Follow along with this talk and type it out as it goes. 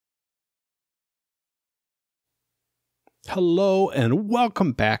Hello and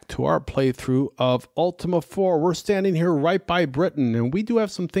welcome back to our playthrough of Ultima 4. We're standing here right by Britain, and we do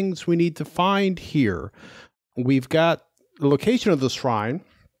have some things we need to find here. We've got the location of the shrine.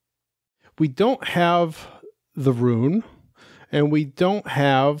 We don't have the rune, and we don't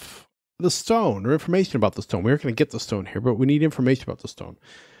have the stone or information about the stone. We're going to get the stone here, but we need information about the stone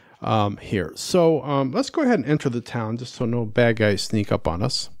here. So let's go ahead and enter the town just so no bad guys sneak up on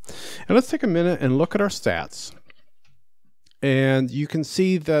us. And let's take a minute and look at our stats. And you can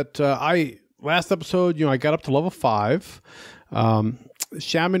see that last episode, I got up to level 5.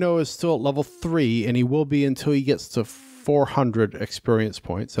 Shamino is still at level 3, and he will be until he gets to 400 experience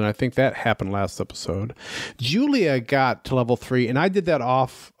points. And I think that happened last episode. Julia got to level 3, and I did that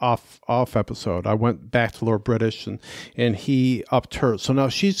off episode. I went back to Lord British, and he upped her. So now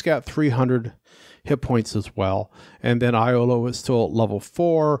she's got 300 hit points as well. And then Iolo is still at level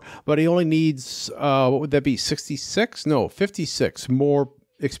 4, but he only needs, what would that be, 66? No, 56 more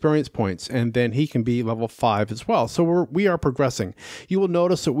experience points, and then he can be level 5 as well. So we are progressing. You will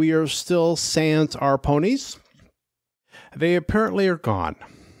notice that we are still sans our ponies. They apparently are gone.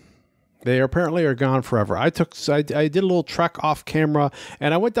 They apparently are gone forever. I did a little trek off camera,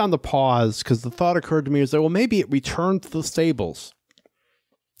 and I went down to pause because the thought occurred to me is that, well, maybe it returned to the stables.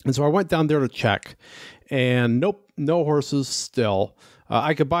 And so I went down there to check, and nope, no horses still.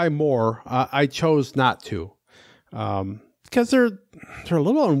 I could buy more. I chose not to because they're a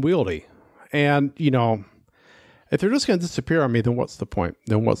little unwieldy. And, if they're just going to disappear on me, then what's the point?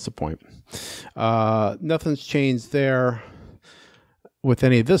 Nothing's changed there with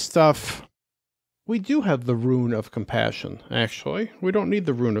any of this stuff. We do have the Rune of Compassion, actually. We don't need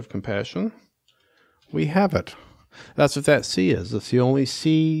the Rune of Compassion. We have it. That's what that C is. It's the only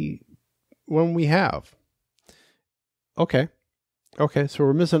C one we have. Okay, so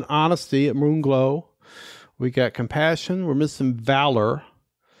we're missing Honesty at Moonglow. We got Compassion. We're missing Valor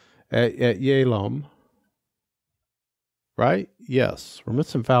at Yalom. Right? Yes, we're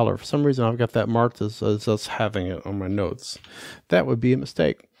missing Valor. For some reason, I've got that marked as us having it on my notes. That would be a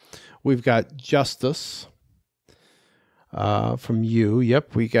mistake. We've got Justice from you.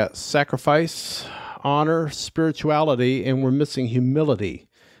 Yep, we got Sacrifice, Honor, Spirituality, and we're missing Humility.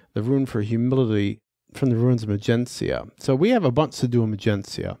 The rune for Humility from the ruins of Magencia. So we have a bunch to do in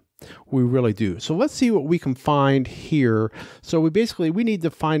Magencia. We really do. So let's see what we can find here. So we need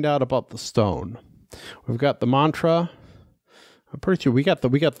to find out about the stone. We've got the mantra. I'm pretty sure we got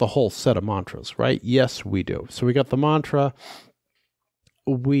the whole set of mantras, right? Yes, we do. So we got the mantra.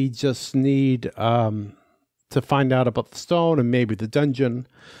 We just need to find out about the stone and maybe the dungeon.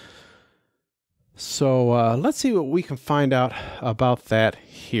 So let's see what we can find out about that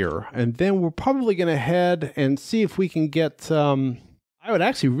here. And then we're probably going to head and see if we can get... I would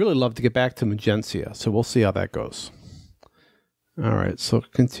actually really love to get back to Magencia. So we'll see how that goes. All right, so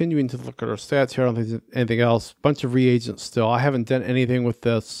continuing to look at our stats here. I don't think there's anything else. Bunch of reagents still. I haven't done anything with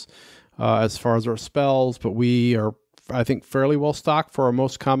this as far as our spells, but we are, I think, fairly well stocked for our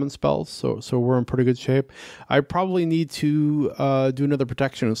most common spells. So we're in pretty good shape. I probably need to do another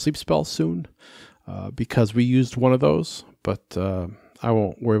protection and sleep spell soon because we used one of those, but I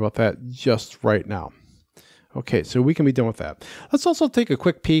won't worry about that just right now. Okay, so we can be done with that. Let's also take a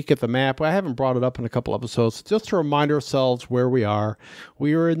quick peek at the map. I haven't brought it up in a couple episodes, just to remind ourselves where we are.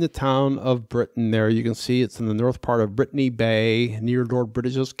 We are in the town of Britain there. You can see it's in the north part of Brittany Bay, near Lord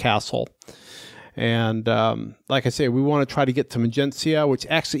British's castle. And like I say, we want to try to get to Magencia, which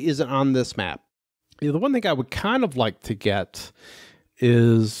actually isn't on this map. The one thing I would kind of like to get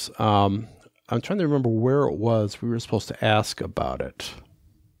is, I'm trying to remember where it was we were supposed to ask about it.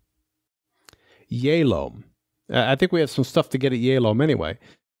 Yalom. I think we have some stuff to get at Yalom anyway.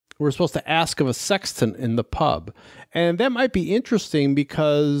 We're supposed to ask of a sexton in the pub. And that might be interesting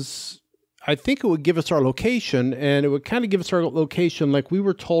because I think it would give us our location, and it would kind of give us our location like we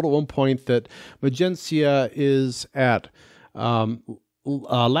were told at one point that Magencia is at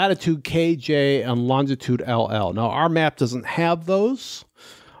latitude KJ and longitude LL. Now, our map doesn't have those,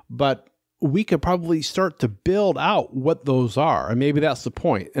 but we could probably start to build out what those are. And maybe that's the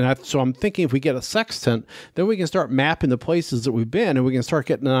point. And so I'm thinking if we get a sextant, then we can start mapping the places that we've been, and we can start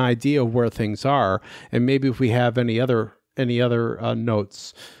getting an idea of where things are. And maybe if we have any other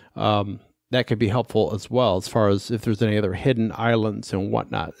notes, that could be helpful as well, as far as if there's any other hidden islands and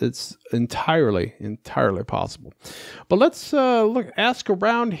whatnot. It's entirely possible. But let's ask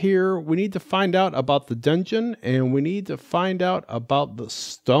around here. We need to find out about the dungeon, and we need to find out about the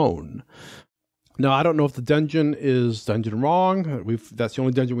stone. Now, I don't know if the dungeon is dungeon wrong. That's the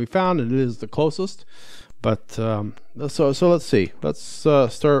only dungeon we found, and it is the closest. But so let's see. Let's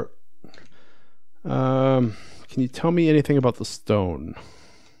start Can you tell me anything about the stone?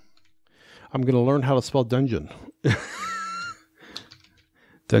 I'm going to learn how to spell dungeon.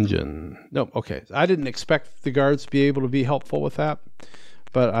 Dungeon. Nope. Okay. I didn't expect the guards to be able to be helpful with that,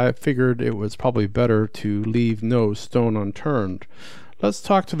 but I figured it was probably better to leave no stone unturned. Let's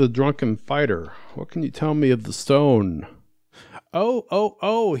talk to the drunken fighter. What can you tell me of the stone?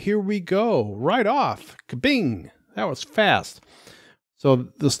 Oh, here we go. Right off. Kabing. That was fast. So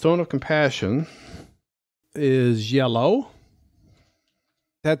the stone of compassion is yellow.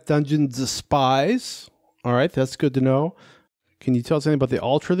 That dungeon despise. All right, that's good to know. Can you tell us anything about the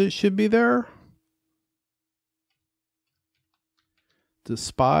altar that should be there?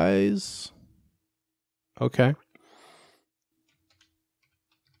 Despise. Okay.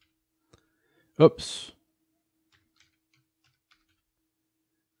 Oops.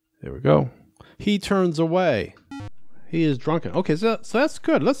 There we go. He turns away. He is drunken. Okay, so that's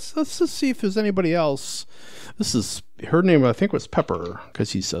good. Let's just see if there's anybody else. This is her name. I think was Pepper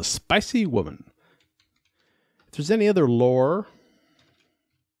because she's a spicy woman. If there's any other lore,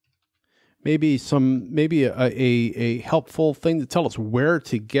 maybe a helpful thing to tell us where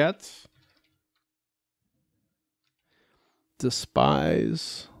to get.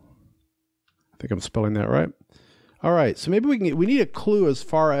 Despise. I think I'm spelling that right. All right, so maybe we need a clue as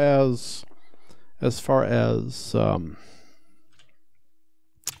far as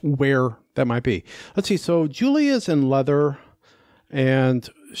where that might be. Let's see. So Julia's in leather, and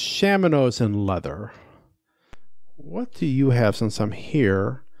Chamino's in leather. What do you have? Since I'm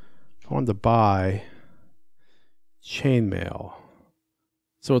here, I wanted to buy chainmail.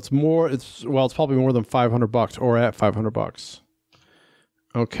 So it's probably more than $500 or at $500.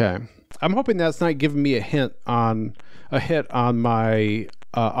 Okay. I'm hoping that's not giving me a hit on my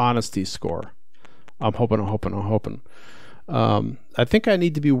honesty score. I'm hoping. I think I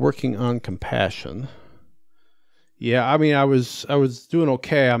need to be working on compassion. Yeah, I mean, I was doing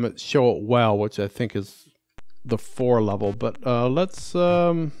okay. I'm at show it well, which I think is the 4 level. But let's.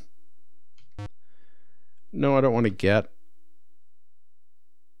 No, I don't want to get.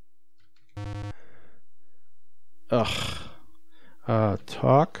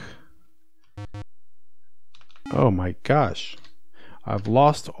 Talk. Oh my gosh. I've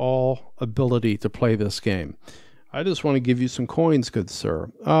lost all ability to play this game. I just want to give you some coins, good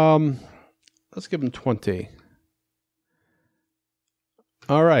sir. Let's give him 20.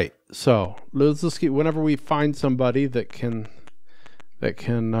 All right. So let's just get, whenever we find somebody that can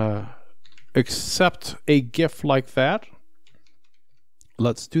accept a gift like that,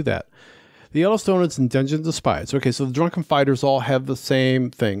 let's do that. The Yellowstone is in Dungeon Despise. Okay, so the drunken fighters all have the same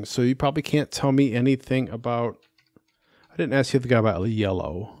thing. So you probably can't tell me anything about. I didn't ask you the guy about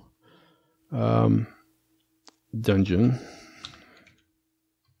yellow. Dungeon.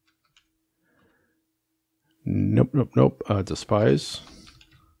 Nope. Despise.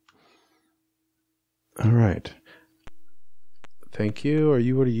 All right. Thank you.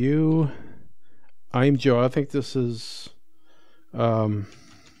 What are you? I'm Joe. I think this is.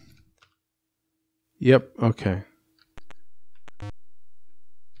 Yep. Okay.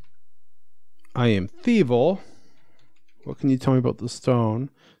 I am Thievel. What can you tell me about the stone?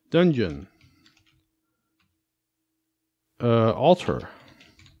 Dungeon. Altar.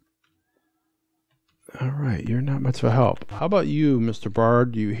 All right. You're not much of a help. How about you, Mr.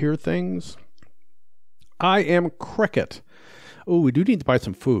 Bard? Do you hear things? I am Cricket. Oh, we do need to buy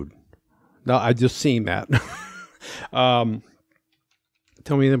some food. No, I just seen that. Tell me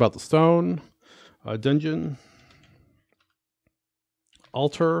anything about the stone. Dungeon.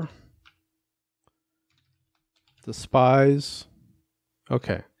 Altar. Despise.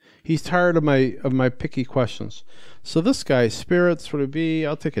 Okay. He's tired of my picky questions. So this guy, spirits, would it be?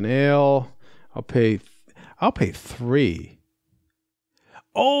 I'll take an ale. I'll pay 3.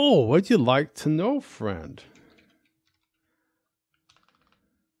 Oh, what'd you like to know, friend?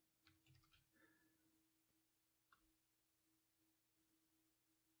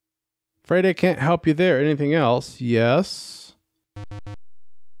 Afraid I can't help you there. Anything else? Yes.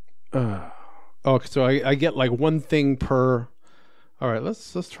 Oh, so I get like one thing per. All right,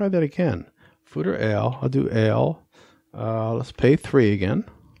 let's try that again. Food or ale? I'll do ale. Let's pay 3 again.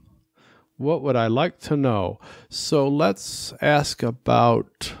 What would I like to know? So let's ask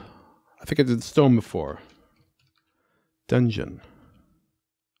about. I think I did stone before. Dungeon.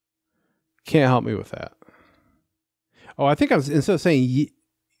 Can't help me with that. Oh, I think I was instead of saying.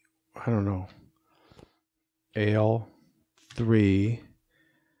 I don't know. Ale, 3.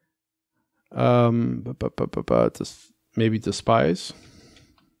 Just maybe despise.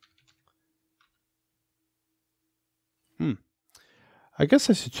 I guess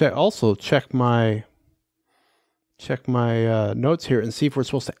I should check my check my notes here and see if we're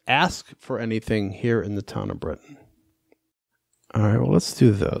supposed to ask for anything here in the town of Britain. All right, well, let's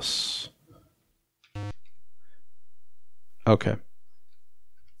do this. Okay.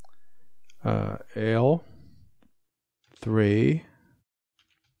 Ale 3.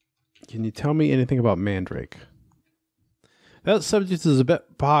 Can you tell me anything about Mandrake? That subject is a bit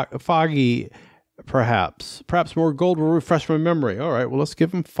foggy, perhaps. Perhaps more gold will refresh my memory. All right, well, let's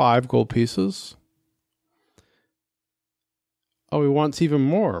give him 5 gold pieces. Oh, he wants even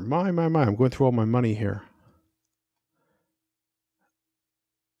more. My. I'm going through all my money here.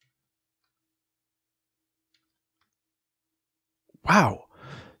 Wow.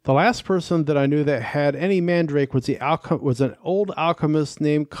 The last person that I knew that had any mandrake was an old alchemist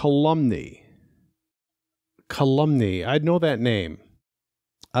named Calumny. Calumny. I know that name.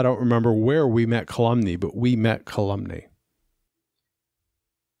 I don't remember where we met Calumny, but we met Calumny.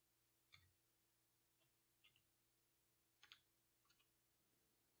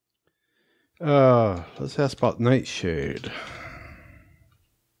 Let's ask about Nightshade.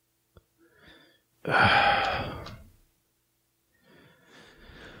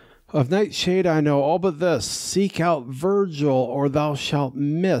 Of Nightshade I know all but this. Seek out Virgil, or thou shalt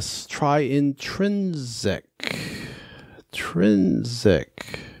miss. Try intrinsic.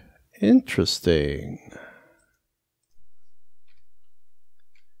 Intrinsic. Interesting.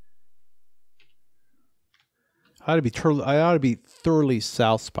 I ought to be thoroughly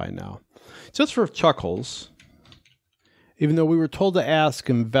soused by now. Just for chuckles, even though we were told to ask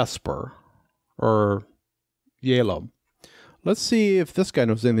in Vesper or Yalo. Let's see if this guy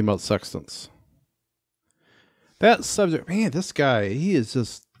knows anything about sextants. That subject, man, this guy, he is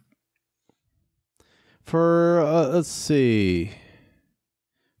just... let's see.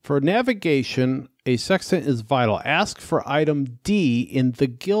 For navigation, a sextant is vital. Ask for item D in the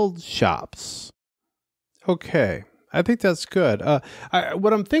guild shops. Okay, I think that's good.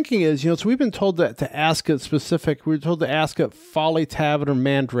 What I'm thinking is, so we've been told to ask at specific, we were told to ask at Folly Tavern or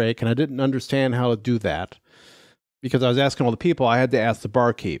Mandrake, and I didn't understand how to do that. Because I was asking all the people, I had to ask the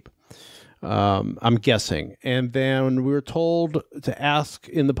barkeep. I'm guessing. And then we were told to ask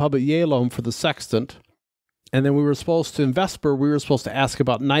in the pub at Yalom for the sextant. And then we were supposed to, in Vesper, we were supposed to ask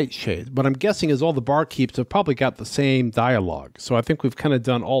about Nightshade. What I'm guessing is all the barkeeps have probably got the same dialogue. So I think we've kind of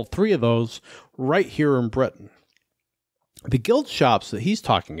done all 3 of those right here in Britain. The guild shops that he's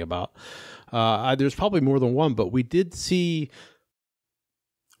talking about, there's probably more than one, but we did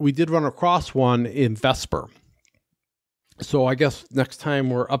run across one in Vesper. So I guess next time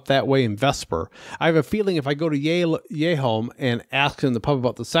we're up that way in Vesper, I have a feeling if I go to Yeholm and ask in the pub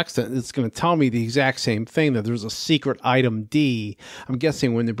about the sextant, it's going to tell me the exact same thing, that there's a secret item D. I'm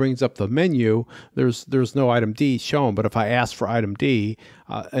guessing when it brings up the menu, there's no item D shown, but if I ask for item D,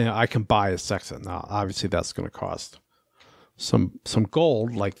 I can buy a sextant. Now, obviously that's going to cost some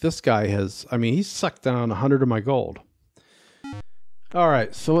gold, like this guy has. I mean, he's sucked down 100 of my gold. All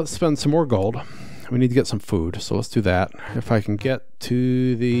right, so let's spend some more gold. We need to get some food, so let's do that. If I can get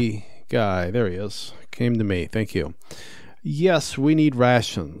to the guy. There he is. Came to me. Thank you. Yes, we need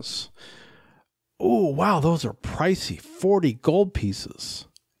rations. Oh, wow, those are pricey. 40 gold pieces.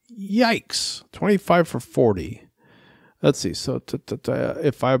 Yikes. 25 for 40. Let's see. So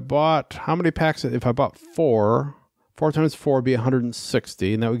if I bought, how many packs? If I bought 4 times 4 would be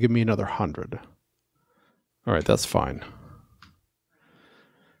 160, and that would give me another 100. All right, that's fine.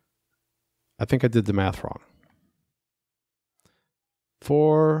 I think I did the math wrong.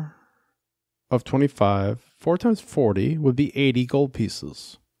 4 of 25, 4 times 40 would be 80 gold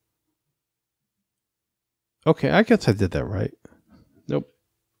pieces. Okay, I guess I did that right. Nope,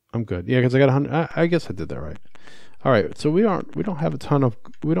 I'm good. Yeah, because I got 100. I guess I did that right. All right, so we don't have a ton of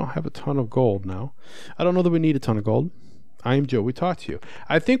gold now. I don't know that we need a ton of gold. I am Joe. We talked to you.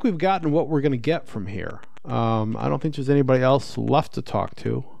 I think we've gotten what we're going to get from here. I don't think there's anybody else left to talk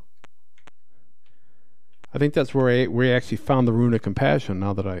to. I think that's where we actually found the Rune of Compassion.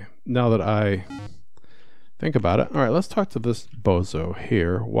 Now that I think about it. All right, let's talk to this bozo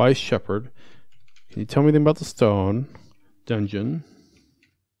here. Wise Shepherd. Can you tell me anything about the stone dungeon?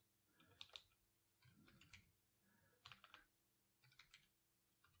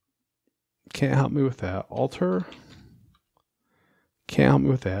 Can't help me with that. Altar. Can't help me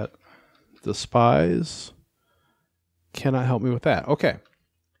with that. Despise. Cannot help me with that. Okay.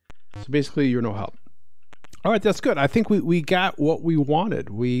 So basically, you're no help. All right, that's good. I think we got what we wanted.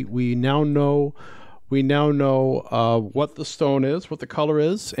 We now know what the stone is, what the color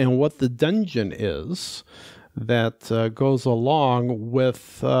is, and what the dungeon is that goes along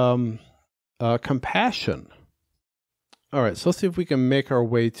with compassion. All right, so let's see if we can make our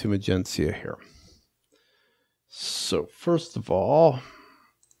way to Magencia here. So first of all,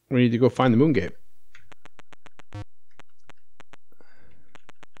 we need to go find the Moongate.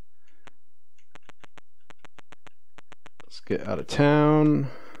 Let's get out of town.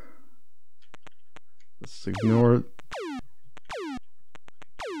 Let's ignore it.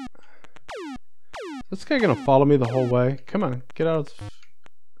 This guy gonna follow me the whole way? Come on, get out.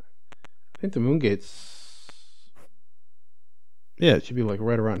 I think the Moongate's... Yeah, it should be like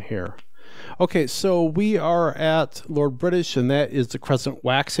right around here. Okay, so we are at Lord British, and that is the crescent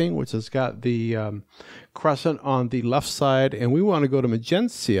waxing, which has got the crescent on the left side, and we want to go to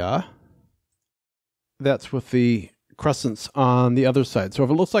Magencia. That's with the crescents on the other side. So if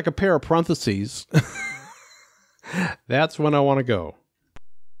it looks like a pair of parentheses, that's when I want to go.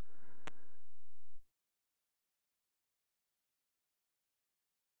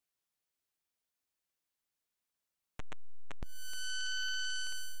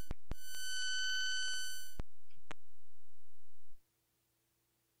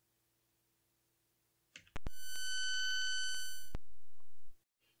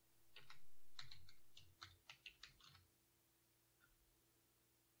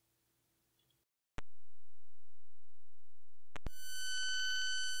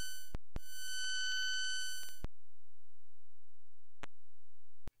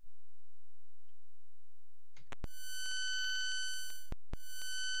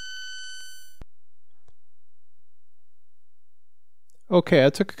 Okay, I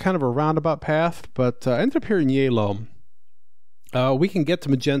took a kind of a roundabout path, but I ended up here in Yalom. We can get to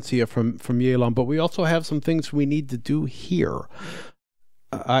Magencia from Yalom, but we also have some things we need to do here.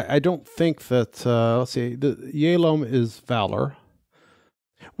 I don't think that, let's see, the Yalom is Valor.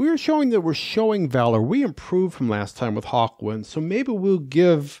 We are showing that we're showing Valor. We improved from last time with Hawkwind, so maybe we'll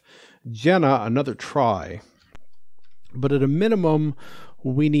give Jenna another try. But at a minimum,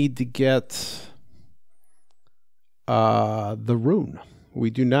 we need to get... the rune. We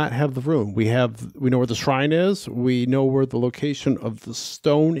do not have the rune. We know where the shrine is. We know where the location of the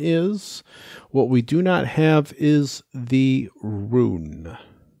stone is. What we do not have is the rune.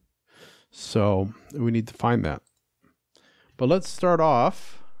 So we need to find that. But let's start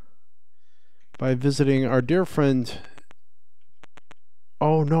off by visiting our dear friend.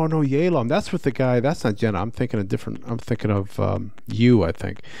 Oh, no, Yalom. That's with the guy. That's not Jenna. I'm thinking of different. I'm thinking of you, I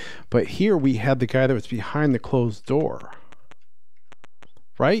think. But here we had the guy that was behind the closed door.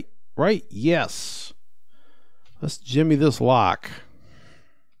 Right? Right? Yes. Let's jimmy this lock.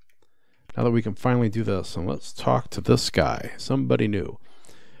 Now that we can finally do this. And let's talk to this guy. Somebody new.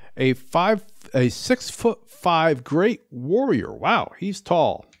 A 6'5" great warrior. Wow, he's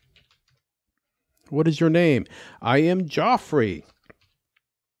tall. What is your name? I am Joffrey.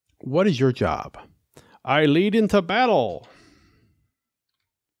 What is your job? I lead into battle.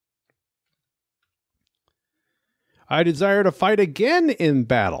 I desire to fight again in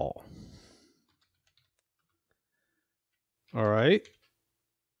battle. All right.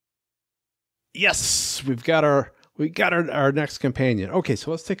 Yes, we got our next companion. Okay,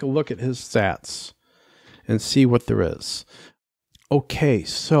 so let's take a look at his stats and see what there is. Okay,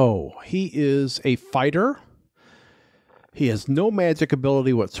 so he is a fighter. He has no magic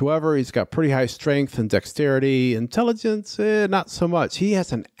ability whatsoever. He's got pretty high strength and dexterity. Intelligence, not so much. He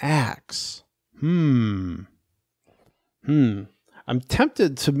has an axe. I'm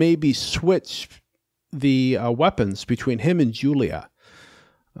tempted to maybe switch the weapons between him and Julia.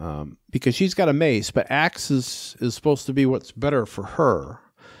 Because she's got a mace, but axe is supposed to be what's better for her.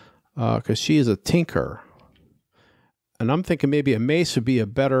 Because she is a tinker. And I'm thinking maybe a mace would be a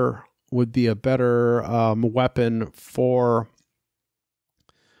better weapon for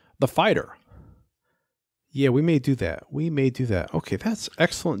the fighter. Yeah, we may do that. Okay, that's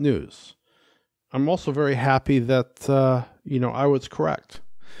excellent news. I'm also very happy that, I was correct.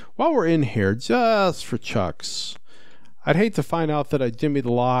 While we're in here, just for chucks, I'd hate to find out that I jimmied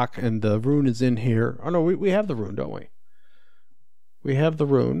the lock and the rune is in here. Oh, no, we have the rune, don't we? We have the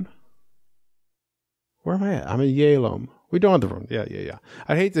rune. Where am I at? I'm in Yalom. We don't have the rune. Yeah.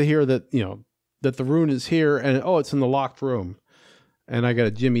 I'd hate to hear that, that the rune is here and, it's in the locked room. And I got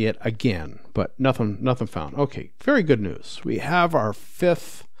to jimmy it again. But nothing found. Okay, very good news. We have our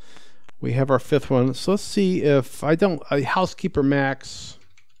fifth one. So let's see if Housekeeper Max.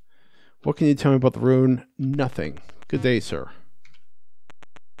 What can you tell me about the rune? Nothing. Good day, sir.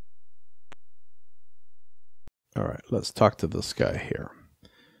 All right, let's talk to this guy here.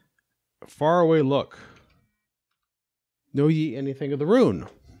 Far away look. Know ye anything of the rune?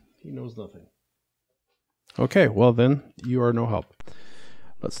 He knows nothing. Okay, well then, you are no help.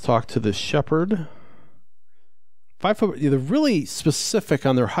 Let's talk to the shepherd. 5 foot. They're really specific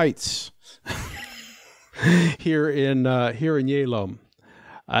on their heights. here in Yalom.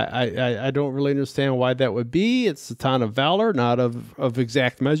 I don't really understand why that would be. It's the town of Valor, not of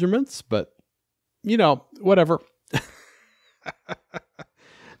exact measurements, but you know, whatever.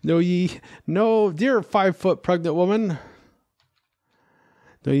 No, dear 5-foot pregnant woman.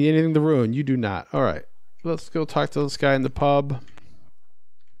 Know ye anything of the rune? You do not. All right, let's go talk to this guy in the pub.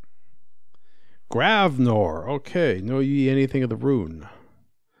 Gravnor. Okay, know ye anything of the rune?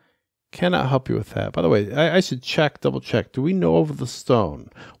 Cannot help you with that. By the way, I should double check. Do we know of the stone?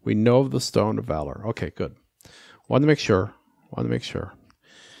 We know of the stone of valor. Okay, good. Wanted to make sure.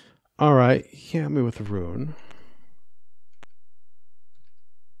 All right, yeah, me with the rune.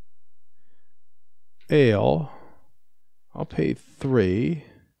 Ale. I'll pay 3.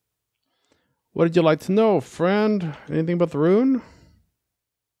 What did you like to know, friend? Anything about the rune?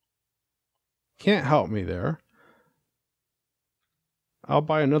 Can't help me there. I'll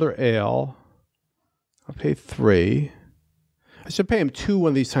buy another ale. I'll pay 3. I should pay him 2 one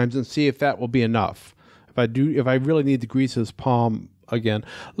of these times and see if that will be enough. If I really need to grease his palm again.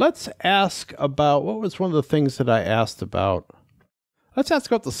 Let's ask about, what was one of the things that I asked about? Let's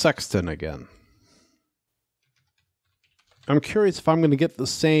ask about the sexton again. I'm curious if I'm going to get the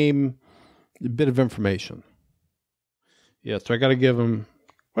same bit of information. Yeah, so I got to give him,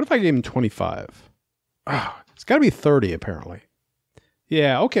 what if I gave him 25? Oh, it's got to be 30 apparently.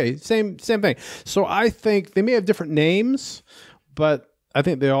 Yeah, okay, same thing. So I think they may have different names, but I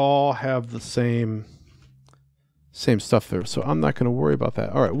think they all have the same stuff there. So I'm not going to worry about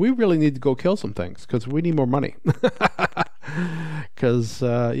that. All right, we really need to go kill some things because we need more money. Because,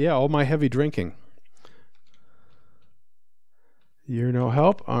 yeah, all my heavy drinking. You're no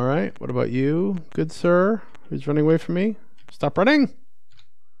help. All right, what about you, good sir? Who's running away from me? Stop running.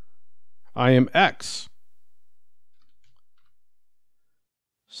 I am X.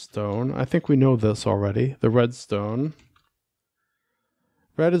 Stone. I think we know this already. The red stone.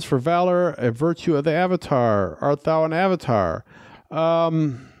 Red is for valor, a virtue of the avatar. Art thou an avatar?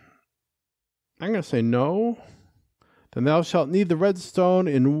 I'm going to say no. Then thou shalt need the red stone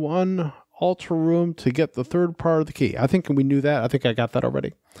in one altar room to get the third part of the key. I think we knew that. I think I got that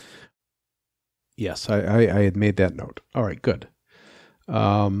already. Yes, I had made that note. All right, good.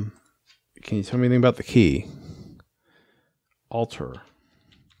 Can you tell me anything about the key? Altar.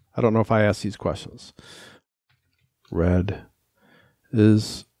 I don't know if I asked these questions. Red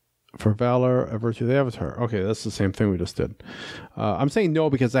is for valor, a virtue of the avatar. Okay, that's the same thing we just did. I'm saying no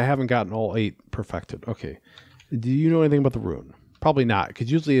because I haven't gotten all 8 perfected. Okay. Do you know anything about the rune? Probably not,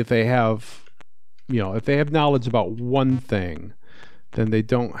 because usually if they have, if they have knowledge about one thing, then they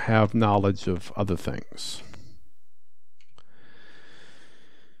don't have knowledge of other things.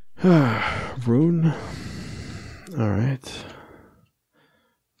 Rune. All right.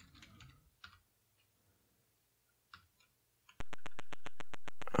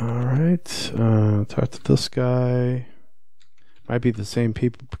 All right, talk to this guy. Might be the same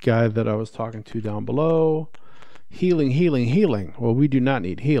guy that I was talking to down below. Healing. Well, we do not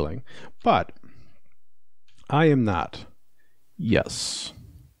need healing, but I am not. Yes.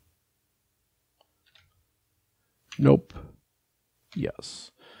 Nope.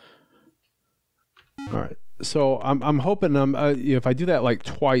 Yes. All right. So I'm hoping if I do that like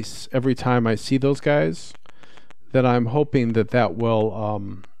twice every time I see those guys, then I'm hoping that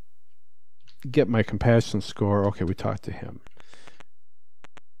will get my compassion score. Okay, we talked to him.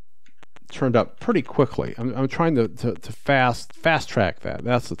 Turned up pretty quickly. I'm trying to fast track that.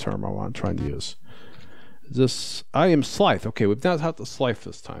 That's the term I'm trying to use. I am Slythe. Okay, we've not helped the Slythe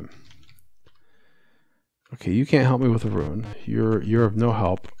this time. Okay, you can't help me with the rune. You're of no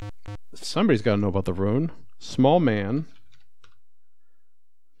help. Somebody's got to know about the rune. Small man.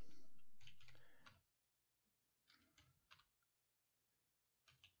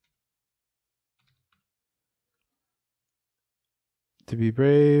 To be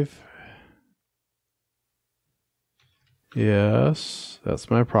brave. Yes, that's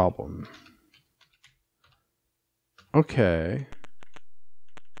my problem. Okay.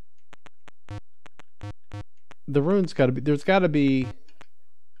 The rune's got to be, there's got to be,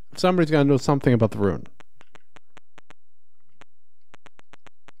 somebody's got to know something about the rune.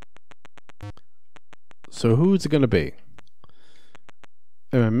 So who's it going to be?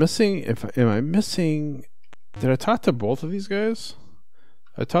 Am I missing, did I talk to both of these guys?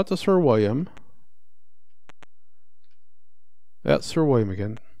 I talked to Sir William. That's Sir William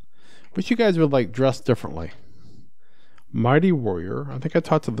again. Wish you guys would like dress differently. Mighty Warrior. I think I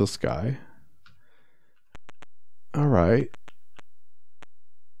talked to this guy. All right.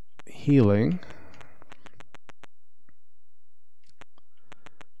 Healing.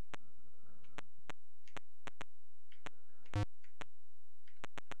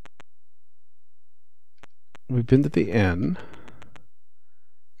 We've been to the inn.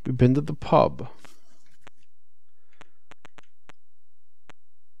 We've been to the pub.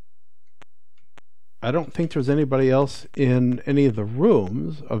 I don't think there's anybody else in any of the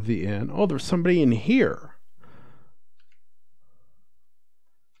rooms of the inn. Oh, there's somebody in here.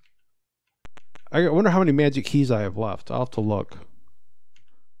 I wonder how many magic keys I have left. I'll have to look.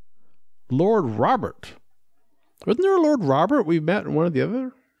 Lord Robert. Wasn't there a Lord Robert we met in one of the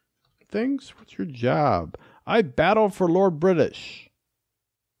other things? What's your job? I battle for Lord British.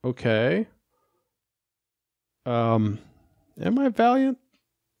 Okay. Am I valiant?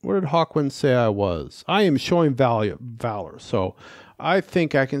 What did Hawkwind say I was? I am showing valor. So I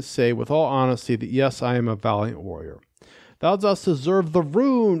think I can say with all honesty that yes, I am a valiant warrior. Thou dost deserve the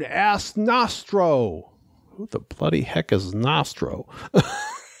rune, ask Nostro. Who the bloody heck is Nostro?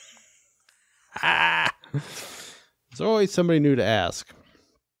 There's always somebody new to ask.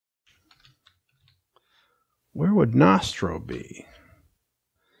 Where would Nostro be?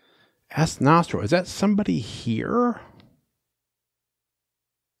 Ask Nostro. Is that somebody here?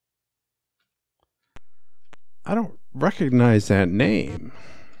 I don't recognize that name.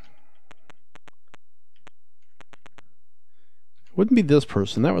 Wouldn't be this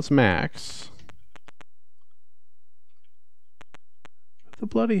person. That was Max. Who the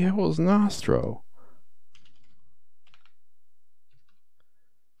bloody hell is Nostro?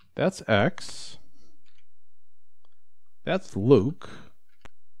 That's X. That's Luke.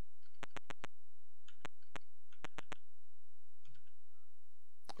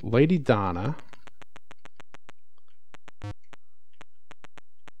 Lady Donna.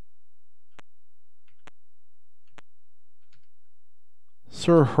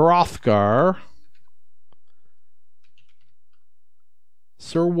 Sir Hrothgar.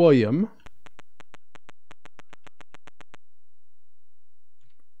 Sir William.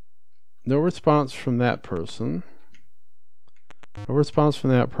 No response from that person. No response from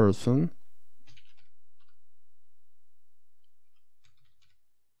that person.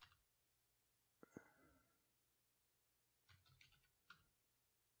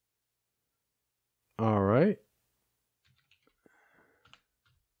 All right.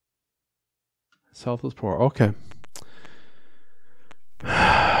 South is poor. Okay.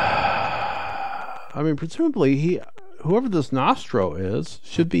 I mean, presumably whoever this Nostro is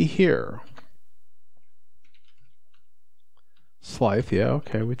should be here. Slythe, yeah,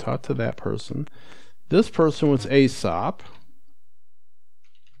 okay, we talked to that person. This person was Aesop.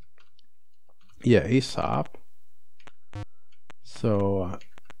 Yeah, Aesop. So,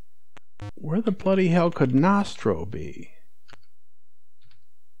 where the bloody hell could Nostro be?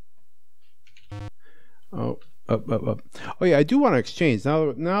 Oh, Oh yeah, I do want to exchange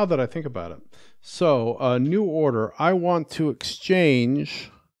now that I think about it. So, new order. I want to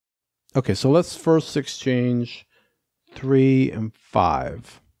exchange. Okay, so let's first exchange 3 and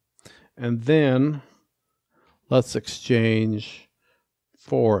 5. And then let's exchange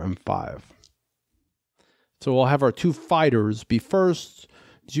 4 and 5. So we'll have our 2 fighters be first,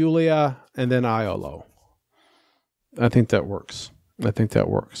 Julia, and then Iolo. I think that works.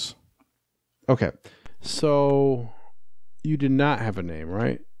 Okay. So you did not have a name,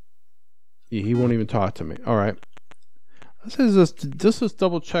 right? Yeah, he won't even talk to me. All right. Let's just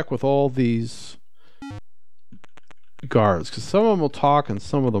double check with all these guards, because some of them will talk and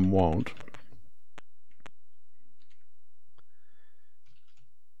some of them won't.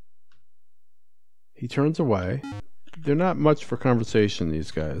 He turns away. They're not much for conversation, these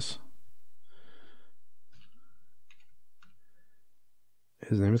guys.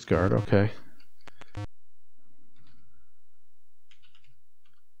 His name is Guard, okay.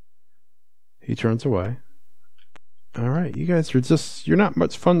 He turns away. All right, you guys are you're not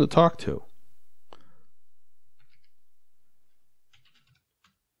much fun to talk to.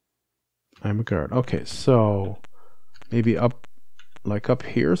 I'm a guard. Okay, so maybe up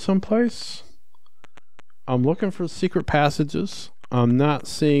here someplace. I'm looking for secret passages. I'm not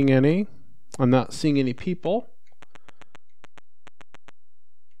seeing any. I'm not seeing any people.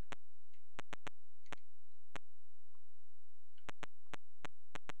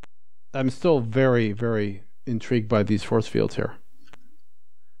 I'm still very, very intrigued by these force fields here.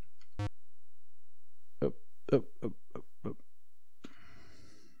 Up.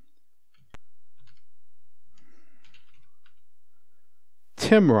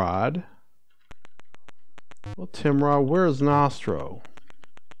 Timrod. Well, Timrod, where's Nostro?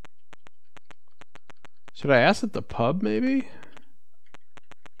 Should I ask at the pub, maybe?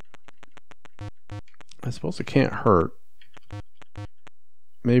 I suppose it can't hurt.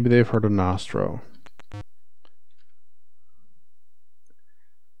 Maybe they've heard of Nostro.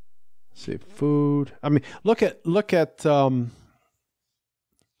 see, food. I mean, look at our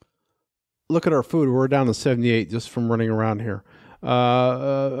food. We're down to 78 just from running around here.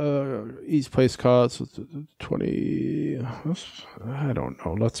 Each place costs 20. I don't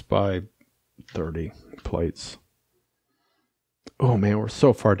know. Let's buy 30 plates. Oh man, we're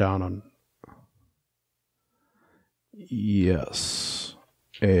so far down on. Yes,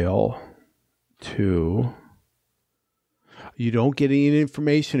 ale 2. You don't get any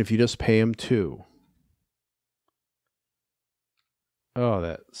information if you just pay him 2. Oh,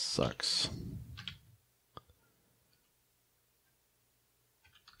 that sucks.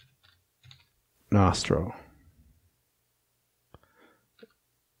 Nostro.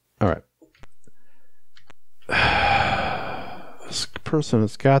 All right. This person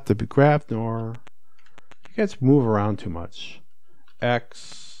has got to be Gravnor. You guys move around too much.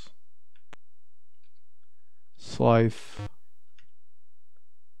 X. Slife.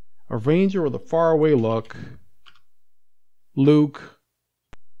 A ranger with a faraway look. Luke.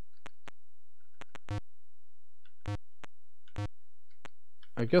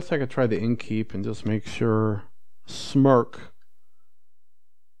 I guess I could try the innkeep and just make sure. Smirk.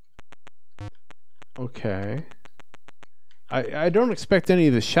 Okay. I don't expect any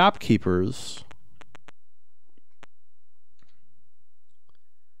of the shopkeepers.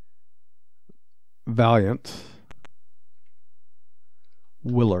 Valiant.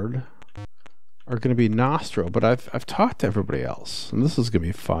 Willard. Are going to be Nostro, but I've talked to everybody else, and this is going to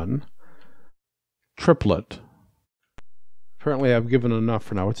be fun. Triplet. Apparently I've given enough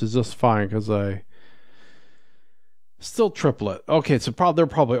for now, which is just fine because I still triplet. Okay, so they're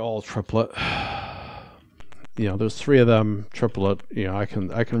probably all triplet. You know, there's 3 of them triplet. You know, I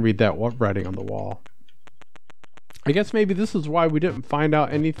can read that writing on the wall. I guess maybe this is why we didn't find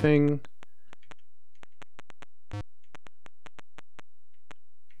out anything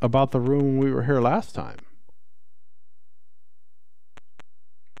about the room when we were here last time.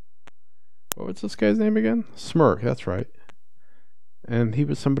 What was this guy's name again? Smirk, that's right. And he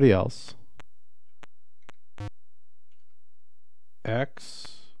was somebody else. X.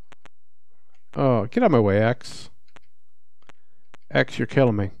 Oh, get out of my way, X. X, you're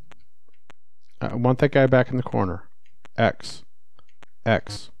killing me. I want that guy back in the corner. X.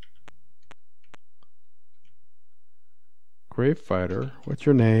 X. Grave fighter. What's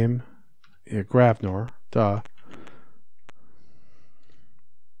your name? Yeah, Gravnor. Duh.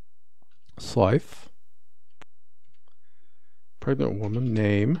 Slife. Pregnant woman.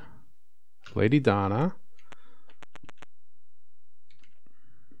 Name. Lady Donna.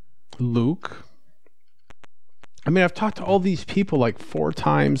 Luke. I mean, I've talked to all these people like 4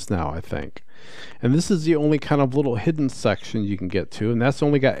 times now, I think. And this is the only kind of little hidden section you can get to, and that's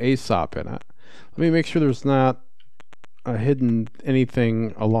only got Aesop in it. Let me make sure there's not a hidden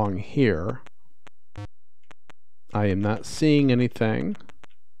anything along here. I am not seeing anything.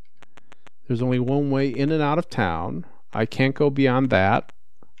 There's only one way in and out of town. I can't go beyond that.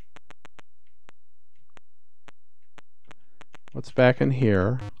 What's back in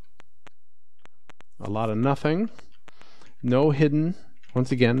here? A lot of nothing. No hidden.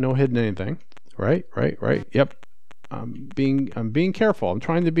 Once again, no hidden anything. Right. Yep. I'm being careful. I'm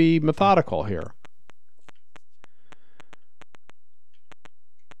trying to be methodical here.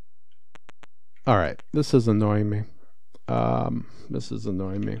 All right. This is annoying me. So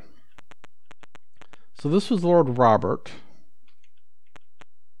this was Lord Robert.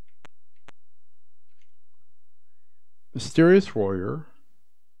 Mysterious warrior.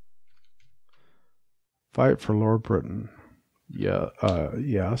 Fight for Lord Britain. Yeah.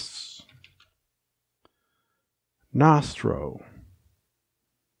 Yes. Nostro.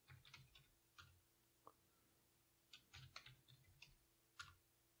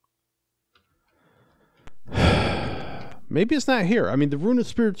 Maybe it's not here. I mean, the rune of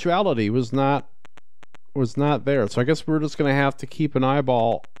spirituality was not there. So I guess we're just going to have to keep an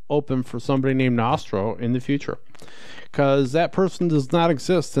eyeball open for somebody named Nostro in the future, because that person does not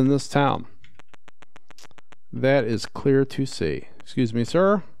exist in this town. That is clear to see. Excuse me,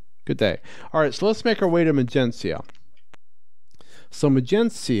 sir. Good day. All right, so let's make our way to Magencia. So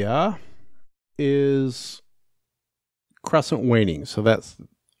Magencia is crescent waning. So that's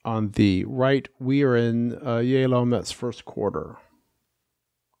on the right. We are in Yalom. That's first quarter.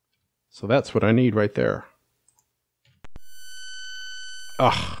 So that's what I need right there.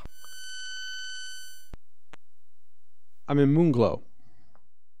 Ugh. I'm in Moonglow.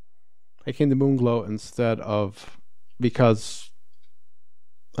 I came to Moonglow instead of, because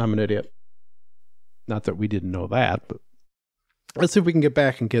I'm an idiot. Not that we didn't know that, but let's see if we can get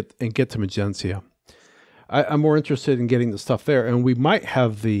back and get to Magencia. I'm more interested in getting the stuff there, and we might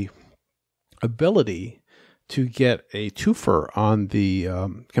have the ability to get a twofer on the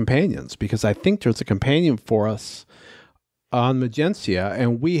companions, because I think there's a companion for us on Magentia,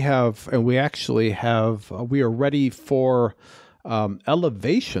 and we are ready for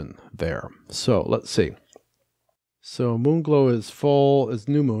elevation there. So let's see. So Moonglow is full, is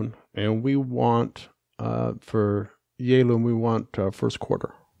new moon, and we want for Yelun, we want first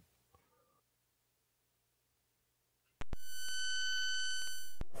quarter.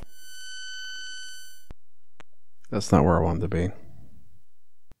 That's not where I wanted to be.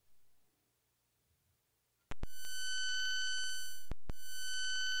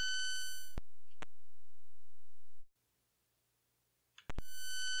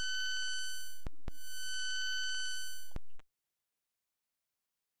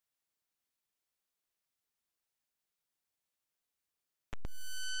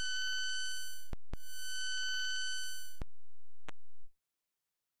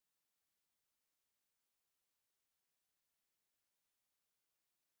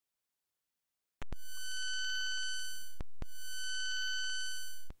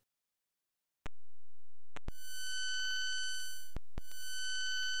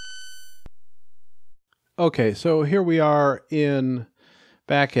 Okay, so here we are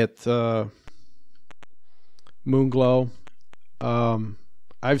back at Moonglow.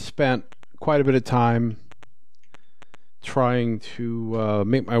 I've spent quite a bit of time trying to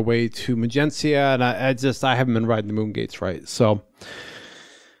make my way to Magentia, and I haven't been riding the Moongates right. So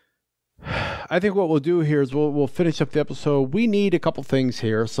I think what we'll do here is we'll finish up the episode. We need a couple things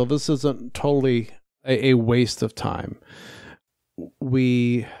here, so this isn't totally a waste of time.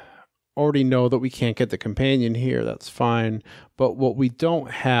 We already know that we can't get the companion here. That's fine. But what we don't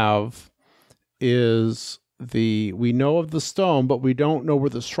have is we know of the stone, but we don't know where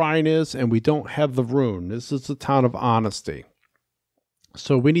the shrine is, and we don't have the rune. This is the town of honesty.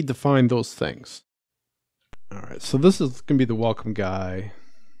 So we need to find those things. All right. So this is going to be the welcome guy.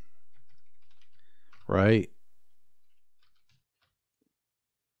 Right?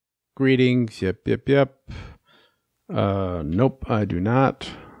 Greetings. Yep, yep, yep. Nope, I do not.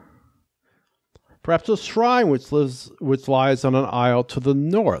 Perhaps a shrine which lies on an isle to the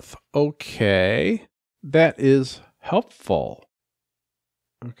north. Okay, that is helpful.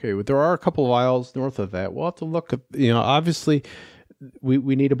 Okay, well, there are a couple of isles north of that. We'll have to look at, obviously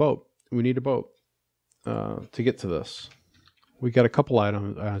we need a boat. We need a boat to get to this. We got a couple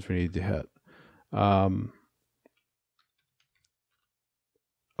items we need to hit.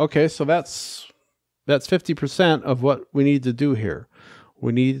 Okay, so that's 50% of what we need to do here.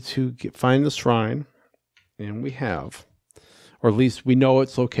 We need to find the shrine, and we have, or at least we know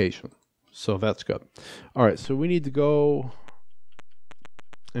its location. So that's good. All right, so we need to go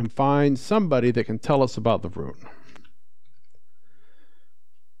and find somebody that can tell us about the rune.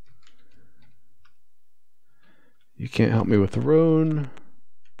 You can't help me with the rune.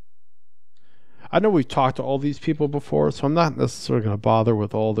 I know we've talked to all these people before, so I'm not necessarily going to bother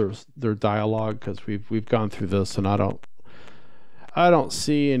with all their dialogue, because we've gone through this, and I don't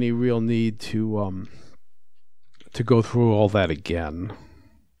see any real need to go through all that again.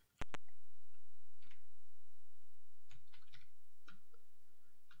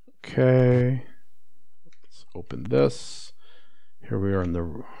 Okay, let's open this. Here we are in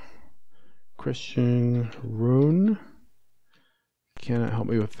the Christian rune. Cannot help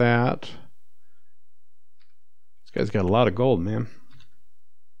me with that. This guy's got a lot of gold, man.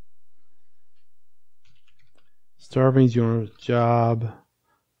 Starving's your job.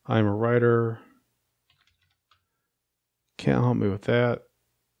 I'm a writer. Can't help me with that.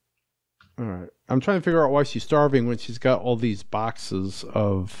 All right. I'm trying to figure out why she's starving when she's got all these boxes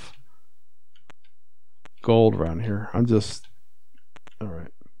of gold around here. All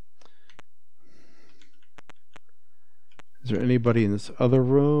right. Is there anybody in this other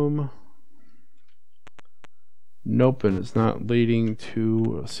room? Nope, and it's not leading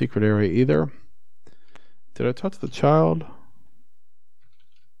to a secret area either. Did I talk to the child?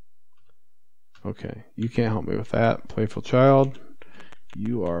 Okay, you can't help me with that. Playful child,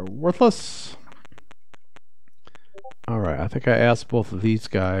 you are worthless. All right, I think I asked both of these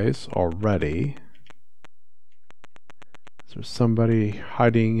guys already. Is there somebody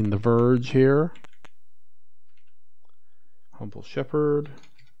hiding in the verge here? Humble shepherd.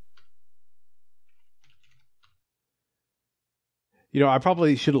 I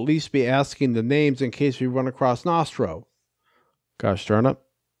probably should at least be asking the names in case we run across Nostro. Gosh darn it.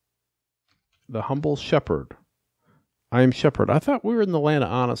 The humble shepherd. I am shepherd. I thought we were in the land of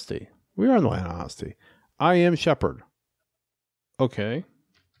honesty. We are in the land of honesty. I am shepherd. Okay.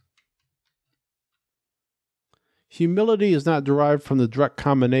 Humility is not derived from the direct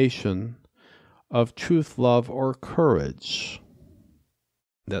combination of truth, love, or courage.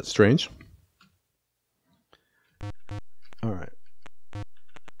 That's strange. All right.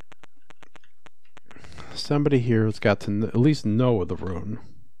 Somebody here has got to at least know the rune.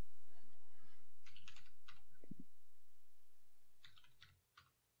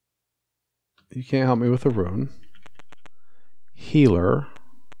 You can't help me with a rune. Healer.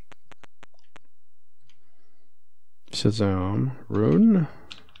 Shazam. Rune.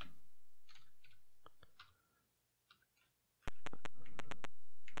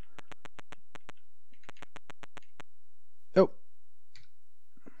 Oh.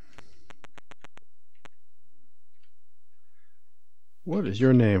 What is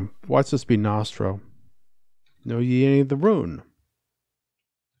your name? Watch this be Nostro. Know ye any of the rune?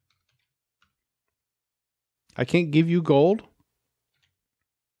 I can't give you gold.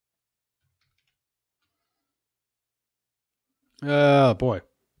 Oh boy.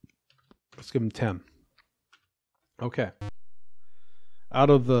 Let's give him 10. Okay. Out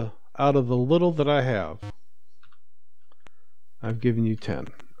of the little that I have, I've given you 10.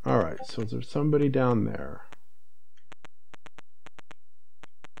 All right. So is there somebody down there?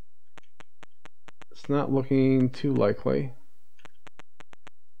 It's not looking too likely.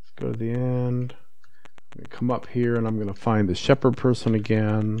 Let's go to the end. I'm going to come up here and I'm going to find the shepherd person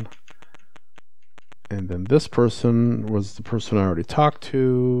again. And then this person was the person I already talked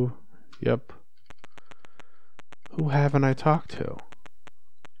to. Yep. Who haven't I talked to?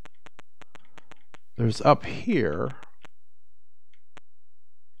 There's up here.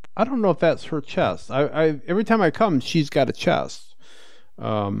 I don't know if that's her chest. I every time I come, she's got a chest.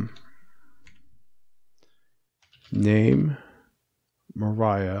 Name,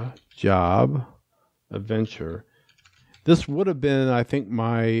 Mariah, job, adventure. This would have been, I think,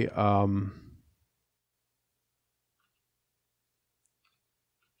 my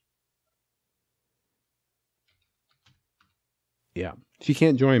yeah. She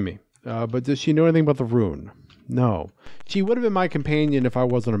can't join me. But does she know anything about the rune? No. She would have been my companion if I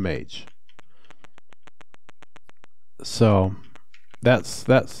wasn't a mage. So that's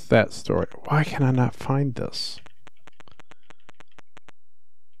that story. Why can I not find this?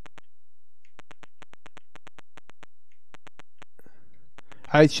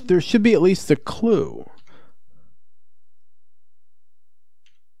 There should be at least a clue.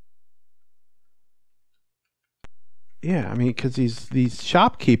 Yeah, I mean, because these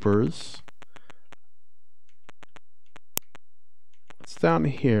shopkeepers. What's down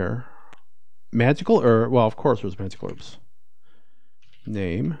here? Magical herb. Well, of course, there's magical herbs.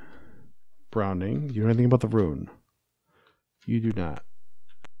 Name, Browning. You know anything about the rune? You do not.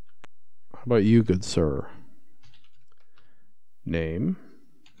 How about you, good sir? Name,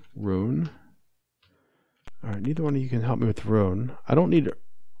 rune. All right, neither one of you can help me with the rune. I don't need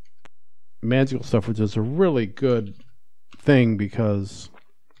magical stuff, which is a really good thing because.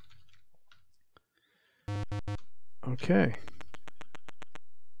 Okay.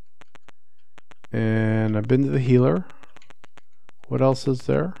 And I've been to the healer. What else is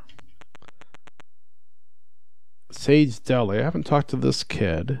there? Sage Deli. I haven't talked to this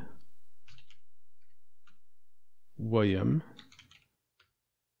kid. William.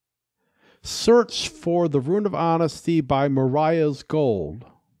 Search for the Rune of Honesty by Mariah's Gold.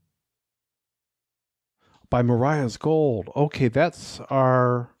 By Mariah's Gold. Okay, that's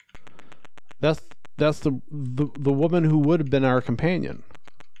the woman who would have been our companion.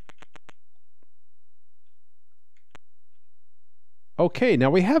 Okay, now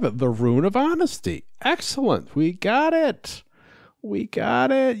we have it. The Rune of Honesty. Excellent. We got it. We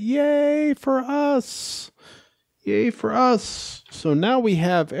got it. Yay for us. Yay for us. So now we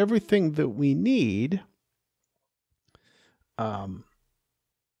have everything that we need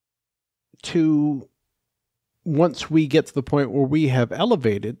to, once we get to the point where we have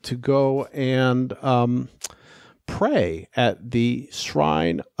elevated, to go and pray at the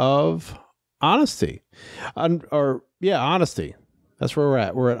Shrine of Honesty. Honesty. That's where we're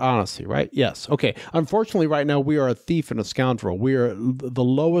at. We're at honesty, right? Yes. Okay. Unfortunately, right now, we are a thief and a scoundrel. We are the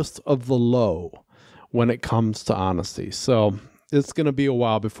lowest of the low when it comes to honesty. So it's going to be a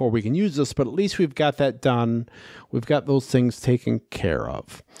while before we can use this, but at least we've got that done. We've got those things taken care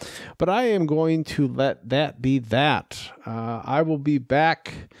of. But I am going to let that be that. I will be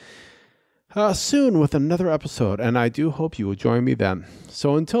back soon with another episode, and I do hope you will join me then.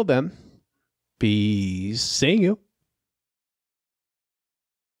 So until then, be seeing you.